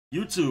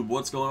YouTube,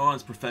 what's going on?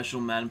 It's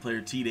professional Madden player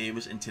T.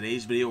 Davis. In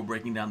today's video, we're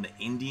breaking down the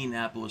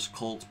Indianapolis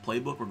Colts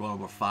playbook. We're going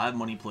over 5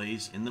 money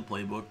plays in the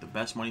playbook, the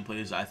best money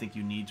plays I think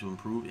you need to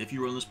improve if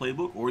you run this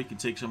playbook, or you can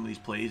take some of these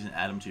plays and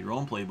add them to your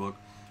own playbook.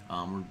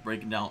 We're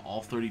breaking down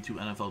all 32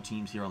 NFL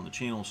teams here on the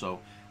channel, so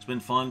it's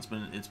been fun.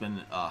 It's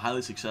been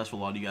highly successful.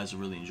 A lot of you guys have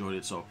really enjoyed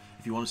it. So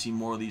if you want to see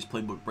more of these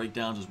playbook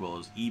breakdowns as well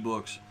as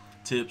ebooks,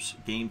 tips,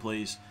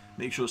 gameplays,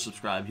 make sure to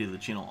subscribe here to the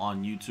channel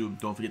on YouTube.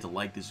 Don't forget to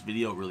like this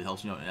video. It really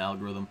helps me out in the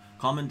algorithm.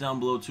 Comment down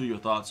below, too, your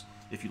thoughts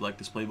if you like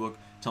this playbook.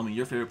 Tell me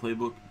your favorite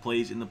playbook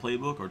plays in the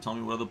playbook, or tell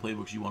me what other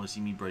playbooks you want to see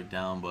me break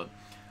down. But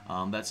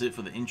that's it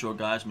for the intro,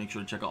 guys. Make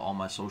sure to check out all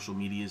my social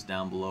medias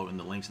down below in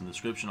the links in the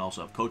description. I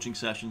also have coaching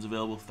sessions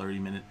available,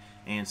 30-minute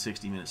and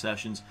 60-minute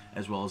sessions,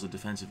 as well as a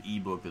defensive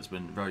ebook that's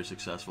been very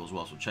successful as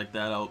well. So check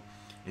that out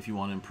if you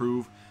want to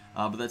improve.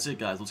 But that's it,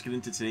 guys. Let's get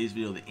into today's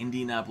video. The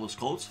Indianapolis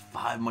Colts,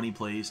 5 money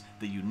plays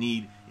that you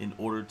need in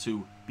order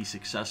to be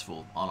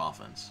successful on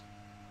offense.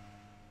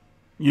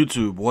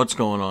 YouTube, what's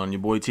going on? Your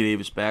boy T.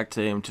 Davis back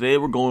today. And today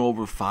we're going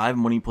over 5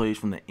 money plays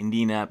from the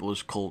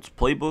Indianapolis Colts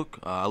playbook.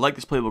 I like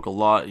this playbook a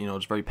lot. You know,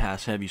 it's very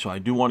pass heavy, so I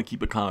do want to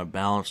keep it kind of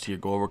balanced here.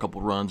 Go over a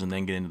couple runs and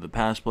then get into the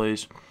pass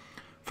plays.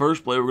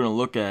 First play we're going to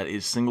look at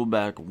is single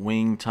back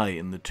wing tight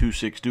in the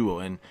 2-6 duo.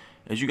 And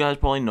as you guys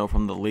probably know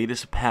from the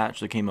latest patch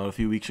that came out a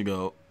few weeks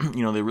ago,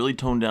 you know, they really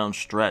toned down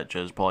stretch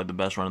as probably the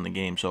best run in the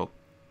game. So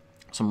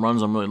some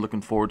runs I'm really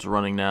looking forward to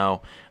running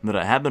now and that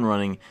I have been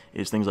running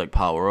is things like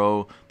Power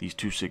O, these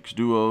 2-6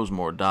 duos,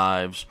 more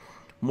dives,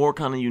 more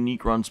kind of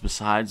unique runs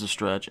besides the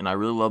stretch. And I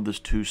really love this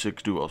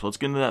 2-6 duo. So let's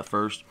get into that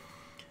first.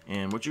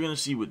 And what you're going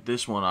to see with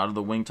this one out of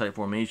the wing type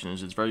formation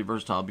is it's very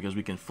versatile because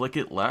we can flick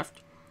it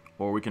left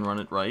or we can run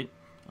it right.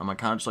 I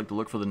kind of just like to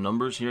look for the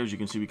numbers here. As you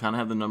can see, we kind of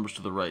have the numbers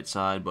to the right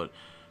side, but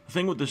the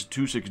thing with this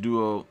 2-6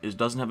 duo is it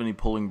doesn't have any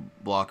pulling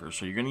blockers,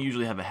 so you're going to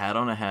usually have a hat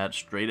on a hat,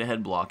 straight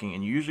ahead blocking,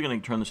 and you're usually going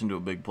to turn this into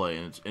a big play,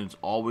 and it's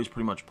always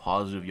pretty much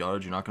positive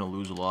yardage. You're not going to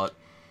lose a lot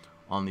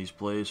on these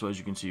plays, so as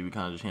you can see, we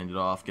kind of just hand it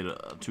off, get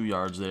 2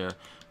 yards there,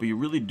 but you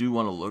really do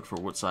want to look for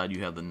what side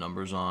you have the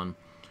numbers on.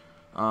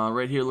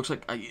 Right here, looks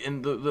like,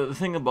 and the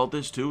thing about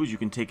this too is you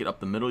can take it up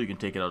the middle, you can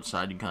take it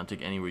outside, you can kind of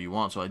take it anywhere you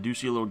want. So I do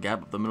see a little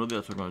gap up the middle there.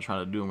 That's what I'm going to try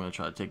to do. I'm going to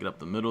try to take it up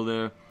the middle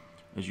there.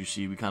 As you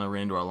see, we kind of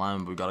ran to our line,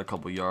 but we got a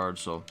couple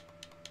yards. So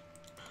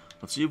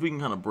let's see if we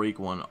can kind of break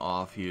one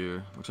off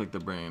here. Looks like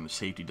they're bringing the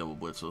safety double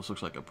blitz, so this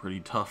looks like a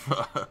pretty tough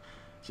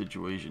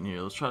situation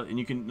here. Let's try. And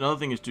you can. Another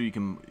thing is too, you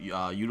can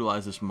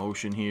utilize this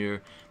motion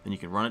here. Then you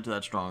can run it to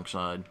that strong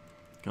side.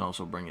 You can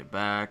also bring it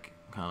back,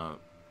 kind of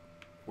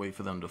wait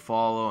for them to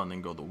follow, and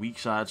then go the weak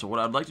side. So what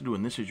I'd like to do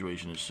in this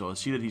situation is, so I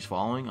see that he's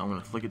following, I'm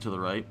going to flick it to the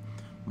right,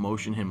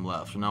 motion him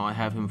left. So now I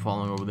have him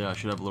following over there. I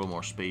should have a little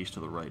more space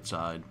to the right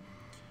side.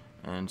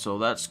 And so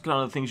that's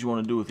kind of the things you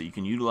want to do with it. You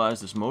can utilize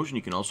this motion.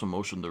 You can also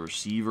motion the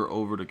receiver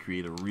over to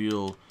create a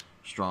real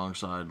strong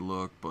side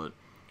look. But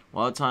a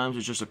lot of times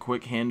it's just a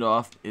quick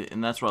handoff,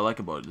 and that's what I like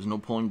about it. There's no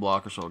pulling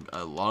blocker, so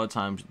a lot of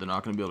times they're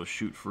not going to be able to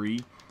shoot free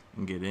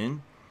and get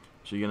in.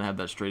 So you're going to have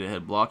that straight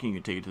ahead blocking. You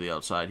can take it to the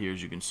outside here,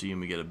 as you can see, and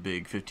we get a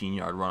big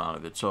 15-yard run out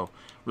of it. So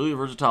really a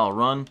versatile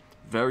run,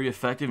 very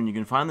effective, and you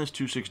can find this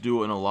 2-6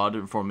 duo in a lot of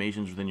different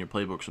formations within your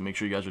playbook, so make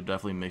sure you guys are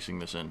definitely mixing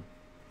this in.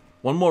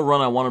 One more run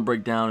I want to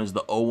break down is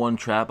the 0-1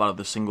 trap out of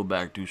the single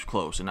back deuce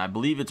close, and I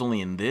believe it's only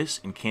in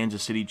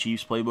Kansas City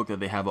Chiefs playbook that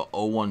they have a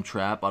 0-1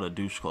 trap out of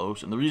deuce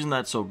close. And the reason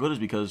that's so good is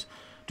because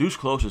deuce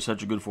close is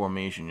such a good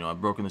formation. You know,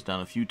 I've broken this down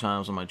a few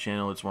times on my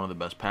channel. It's one of the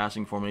best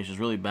passing formations,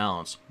 really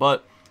balanced,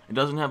 but it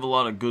doesn't have a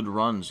lot of good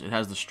runs. It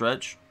has the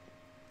stretch,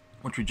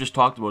 which we just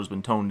talked about, has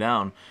been toned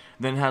down.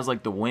 Then it has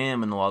like the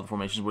wham in a lot of the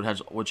formations,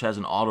 which has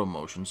an auto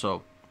motion.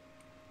 So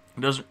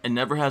it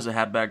never has a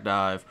halfback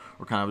dive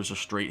or kind of just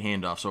a straight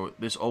handoff. So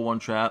this 0-1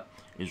 trap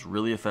is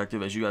really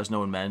effective. As you guys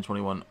know in Madden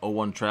 21,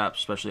 0-1 traps,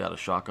 especially out of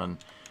shotgun,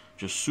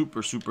 just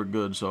super, super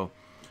good. So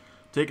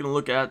taking a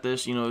look at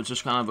this, you know, it's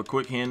just kind of a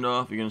quick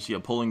handoff. You're going to see a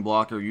pulling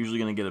blocker. You're usually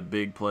going to get a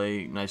big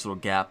play, nice little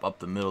gap up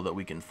the middle that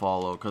we can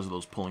follow because of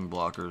those pulling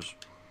blockers.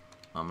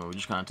 And we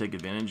just kind of take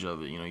advantage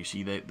of it. You know, you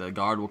see that the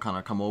guard will kind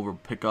of come over,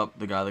 pick up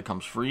the guy that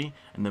comes free,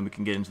 and then we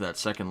can get into that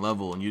second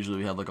level. And usually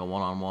we have like a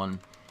one-on-one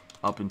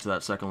up into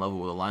that second level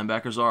where the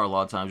linebackers are. A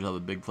lot of times you'll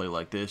have a big play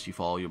like this. You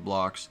follow your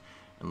blocks,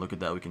 and look at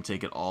that. We can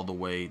take it all the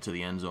way to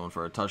the end zone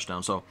for a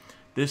touchdown. So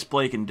this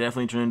play can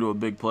definitely turn into a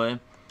big play.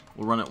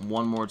 We'll run it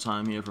one more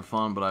time here for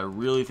fun, but I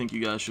really think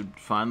you guys should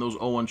find those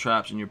 0-1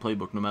 traps in your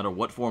playbook no matter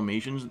what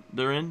formations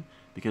they're in,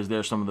 because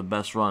they're some of the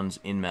best runs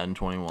in Madden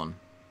 21.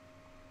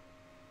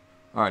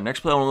 Alright, next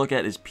play I want to look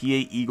at is PA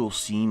Eagle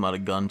seam out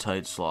of gun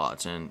tight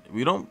slots. And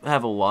we don't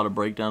have a lot of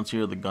breakdowns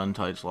here of the gun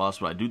tight slots,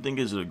 but I do think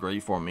it's a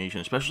great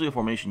formation, especially a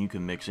formation you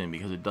can mix in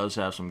because it does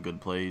have some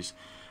good plays.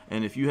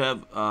 And if you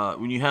have,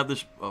 when you have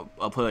this,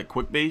 a play like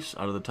quick base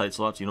out of the tight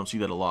slots, you don't see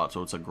that a lot.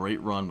 So it's a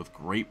great run with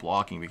great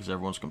blocking because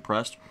everyone's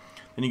compressed.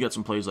 Then you got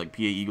some plays like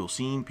PA Eagle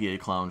seam, PA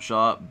clown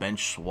shot,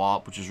 bench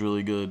swap, which is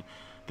really good.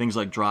 Things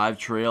like drive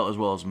trail as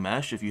well as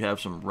mesh. If you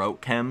have some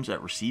route chems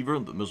at receiver,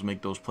 those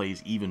make those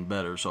plays even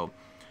better. So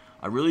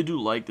I really do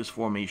like this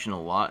formation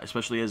a lot,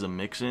 especially as a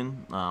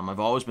mix-in. I've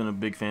always been a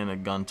big fan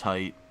of gun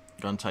tight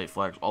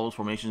flex, all those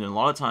formations, and a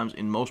lot of times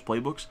in most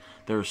playbooks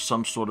there's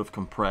some sort of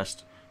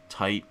compressed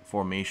tight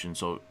formation,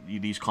 so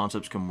these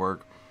concepts can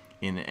work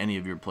in any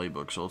of your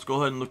playbooks. So let's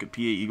go ahead and look at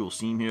PA Eagle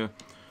seam here.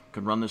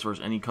 Can run this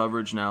versus any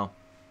coverage. Now,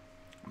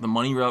 the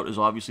money route is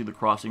obviously the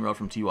crossing route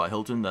from T.Y.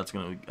 Hilton. That's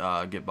going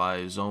to get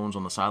by zones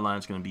on the sideline.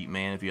 It's going to beat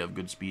man if you have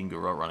good speed and good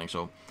route running.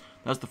 So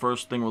that's the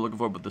first thing we're looking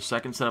for. But the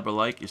second setup I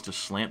like is to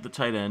slant the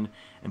tight end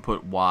and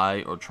put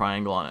Y or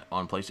triangle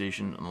on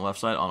PlayStation on the left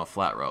side on a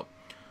flat route.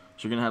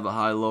 So you're going to have a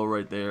high-low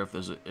right there.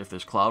 If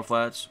there's cloud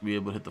flats, we'll be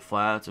able to hit the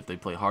flats. If they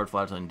play hard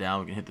flats and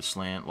down, we can hit the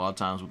slant. A lot of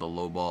times with a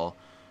low ball.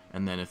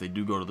 And then if they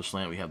do go to the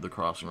slant, we have the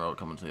crossing route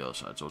coming to the other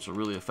side. So it's a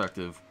really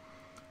effective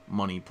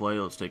money play.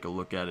 Let's take a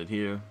look at it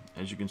here.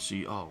 As you can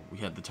see, oh, we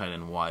had the tight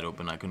end wide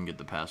open. I couldn't get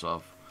the pass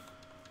off.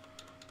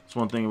 That's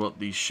one thing about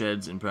these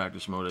sheds in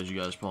practice mode. As you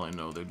guys probably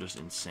know, they're just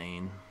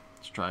insane.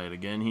 Let's try it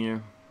again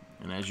here.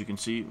 And as you can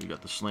see, we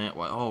got the slant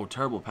wide. Oh,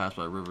 terrible pass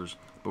by Rivers.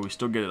 But we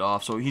still get it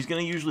off. So he's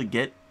going to usually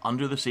get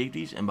under the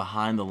safeties and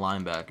behind the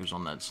linebackers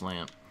on that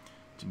slant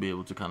to be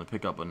able to kind of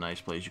pick up a nice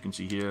play. As you can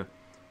see here,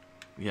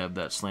 we have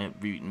that slant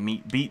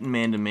beaten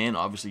man-to-man.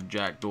 Obviously,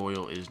 Jack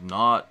Doyle is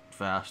not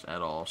fast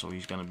at all, so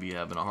he's going to be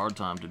having a hard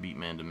time to beat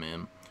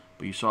man-to-man.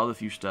 But you saw the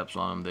few steps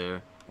on him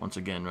there. Once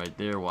again, right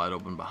there, wide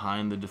open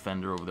behind the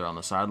defender over there on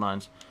the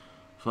sidelines.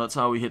 So that's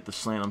how we hit the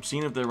slant. I'm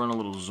seeing if they run a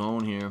little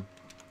zone here,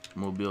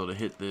 and we'll be able to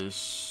hit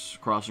this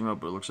crossing route,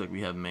 but it looks like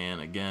we have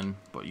man again.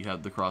 But you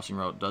have the crossing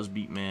route, does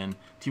beat man.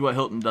 T.Y.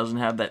 Hilton doesn't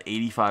have that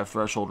 85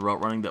 threshold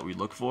route running that we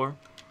look for.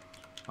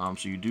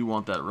 So you do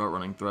want that route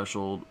running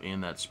threshold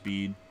and that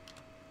speed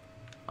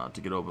to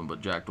get open,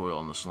 but Jack Doyle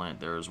on the slant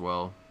there as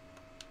well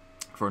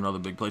for another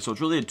big play. So it's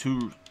really a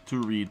two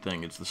read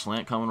thing. It's the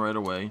slant coming right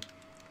away,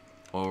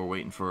 or we're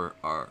waiting for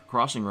our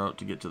crossing route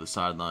to get to the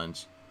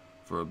sidelines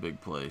for a big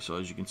play. So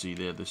as you can see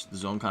there, the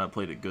zone kind of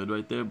played it good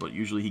right there, but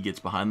usually he gets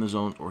behind the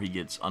zone or he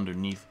gets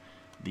underneath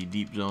the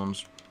deep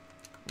zones.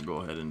 We'll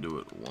go ahead and do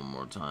it one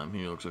more time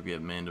here. Looks like we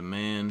have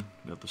man-to-man.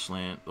 We got the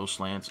slant. Those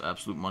slants,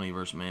 absolute money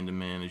versus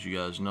man-to-man, as you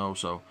guys know.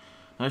 So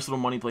nice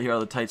little money play here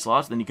out of the tight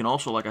slots. Then you can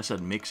also, like I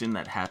said, mix in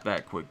that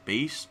halfback quick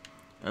base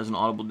as an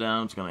audible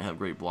down. It's going to have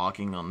great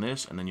blocking on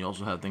this. And then you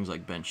also have things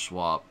like bench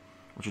swap,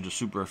 which are just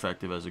super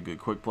effective as a good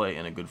quick play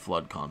and a good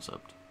flood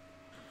concept.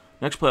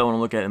 Next play I want to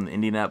look at in the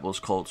Indianapolis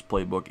Colts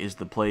playbook is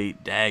the play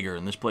dagger.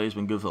 And this play has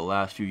been good for the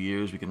last few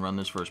years. We can run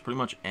this versus pretty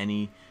much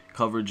any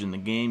coverage in the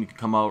game. You can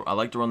come out. I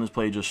like to run this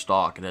play just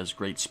stock. It has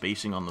great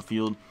spacing on the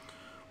field.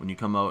 When you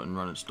come out and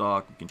run it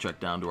stock, we can check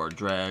down to our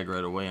drag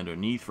right away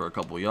underneath for a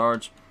couple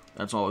yards.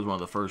 That's always one of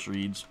the first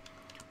reads.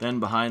 Then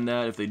behind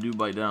that, if they do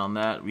bite down on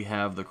that, we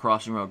have the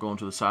crossing route going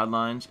to the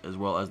sidelines, as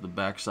well as the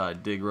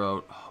backside dig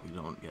route. Oh, we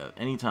don't get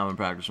any time in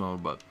practice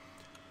mode, but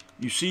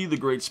you see the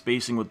great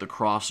spacing with the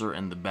crosser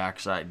and the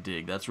backside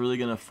dig. That's really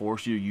going to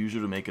force your user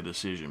to make a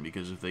decision,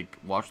 because if they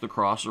watch the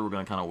crosser, we're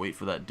going to kind of wait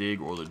for that dig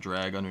or the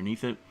drag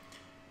underneath it.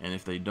 And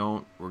if they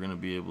don't, we're going to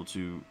be able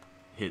to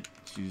hit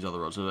these other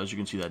routes. So as you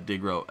can see, that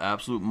dig route,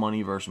 absolute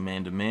money versus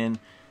man-to-man.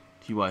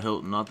 T.Y.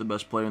 Hilton, not the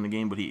best player in the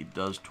game, but he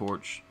does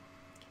torch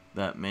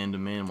that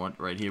man-to-man.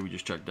 Right here, we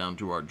just checked down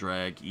to our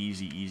drag.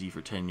 Easy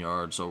for 10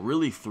 yards. So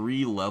really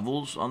 3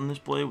 levels on this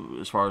play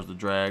as far as the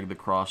drag, the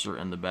crosser,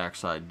 and the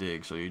backside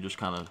dig. So you're just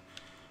kind of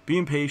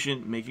being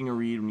patient, making a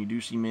read. When you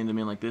do see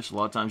man-to-man like this, a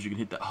lot of times you can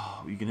hit that.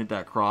 Oh, you can hit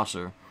that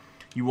crosser.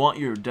 You want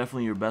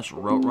definitely your best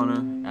route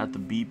runner at the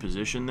B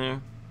position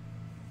there,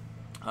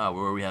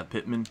 where we have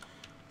Pittman,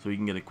 so you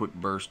can get a quick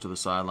burst to the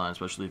sideline,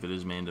 especially if it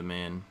is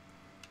man-to-man.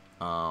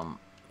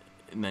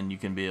 And then you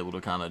can be able to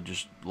kind of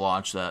just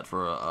launch that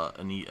for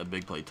a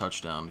big play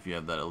touchdown if you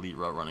have that elite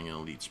route running and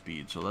elite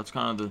speed. So that's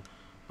kind of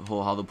the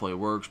whole how the play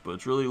works. But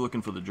it's really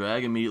looking for the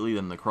drag immediately,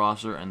 then the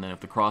crosser, and then if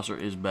the crosser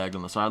is bagged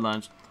on the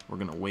sidelines, we're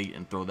going to wait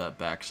and throw that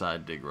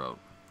backside dig route.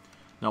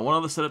 Now, one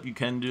other setup you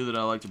can do that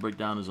I like to break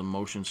down is a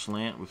motion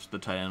slant with the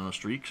tight end on a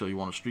streak. So you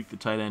want to streak the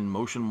tight end,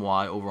 motion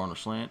Y over on a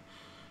slant,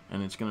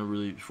 and it's going to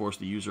really force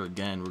the user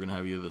again. We're going to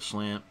have either the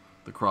slant,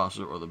 the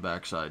crosser, or the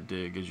backside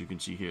dig. As you can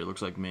see here, it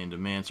looks like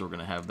man-to-man, so we're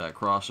going to have that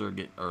crosser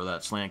or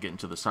that slant get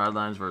into the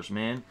sidelines versus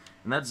man.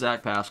 And that's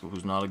Zach Pascal,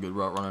 who's not a good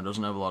route runner,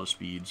 doesn't have a lot of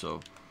speed,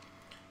 so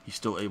he's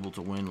still able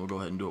to win. We'll go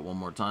ahead and do it one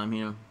more time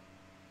here.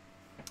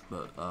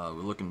 But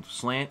we're looking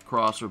slant,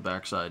 crosser,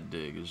 backside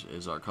dig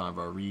is our kind of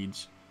our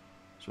reads.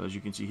 So as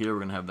you can see here, we're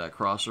going to have that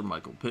crosser,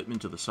 Michael Pittman,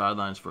 to the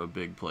sidelines for a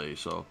big play.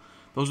 So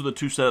those are the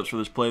 2 setups for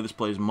this play. This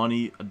play is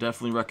money. I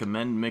definitely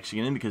recommend mixing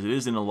it in because it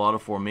is in a lot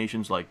of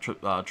formations like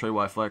Trey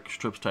Y flex,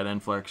 trips tight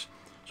end flex.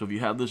 So if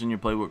you have this in your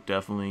playbook,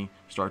 definitely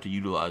start to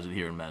utilize it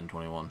here in Madden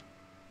 21.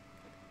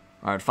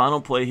 All right, final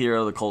play here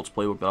out of the Colts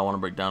playbook that I want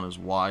to break down is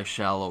Y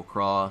shallow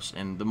cross.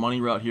 And the money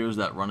route here is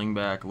that running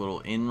back little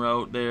in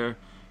route there.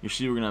 You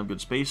see we're going to have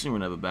good spacing. We're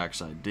going to have a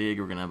backside dig.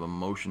 We're going to have a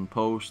motion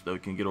post that we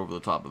can get over the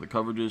top of the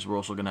coverages. We're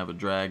also going to have a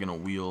drag and a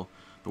wheel.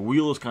 The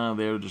wheel is kind of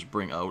there to just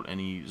bring out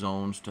any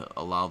zones to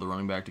allow the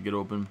running back to get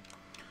open.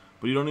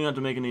 But you don't even have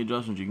to make any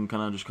adjustments. You can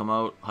kind of just come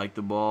out, hike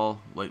the ball,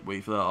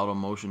 wait for that auto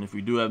motion. If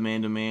we do have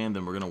man-to-man,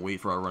 then we're going to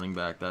wait for our running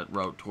back. That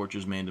route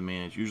torches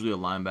man-to-man. It's usually a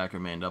linebacker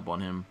manned up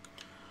on him.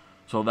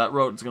 So that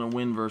route is going to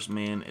win versus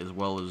man as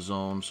well as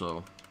zone.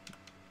 So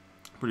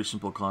pretty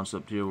simple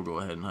concept here. We'll go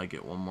ahead and hike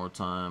it one more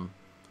time.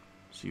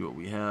 See what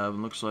we have.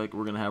 And looks like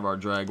we're going to have our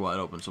drag wide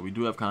open. So we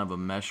do have kind of a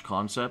mesh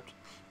concept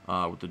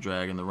with the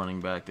drag and the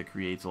running back that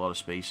creates a lot of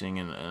spacing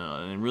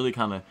and really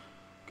kind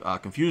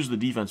of confuses the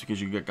defense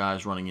because you get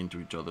guys running into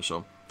each other.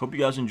 So hope you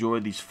guys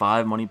enjoyed these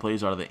 5 money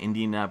plays out of the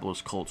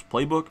Indianapolis Colts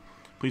playbook.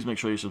 Please make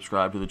sure you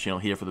subscribe to the channel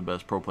here for the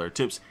best pro player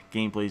tips,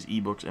 gameplays,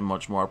 ebooks, and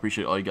much more. I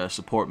appreciate all you guys'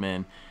 support,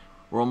 man.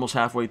 We're almost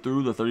halfway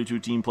through the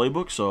 32-team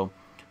playbook, so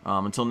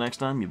until next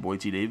time, your boy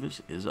T.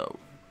 Davis is out.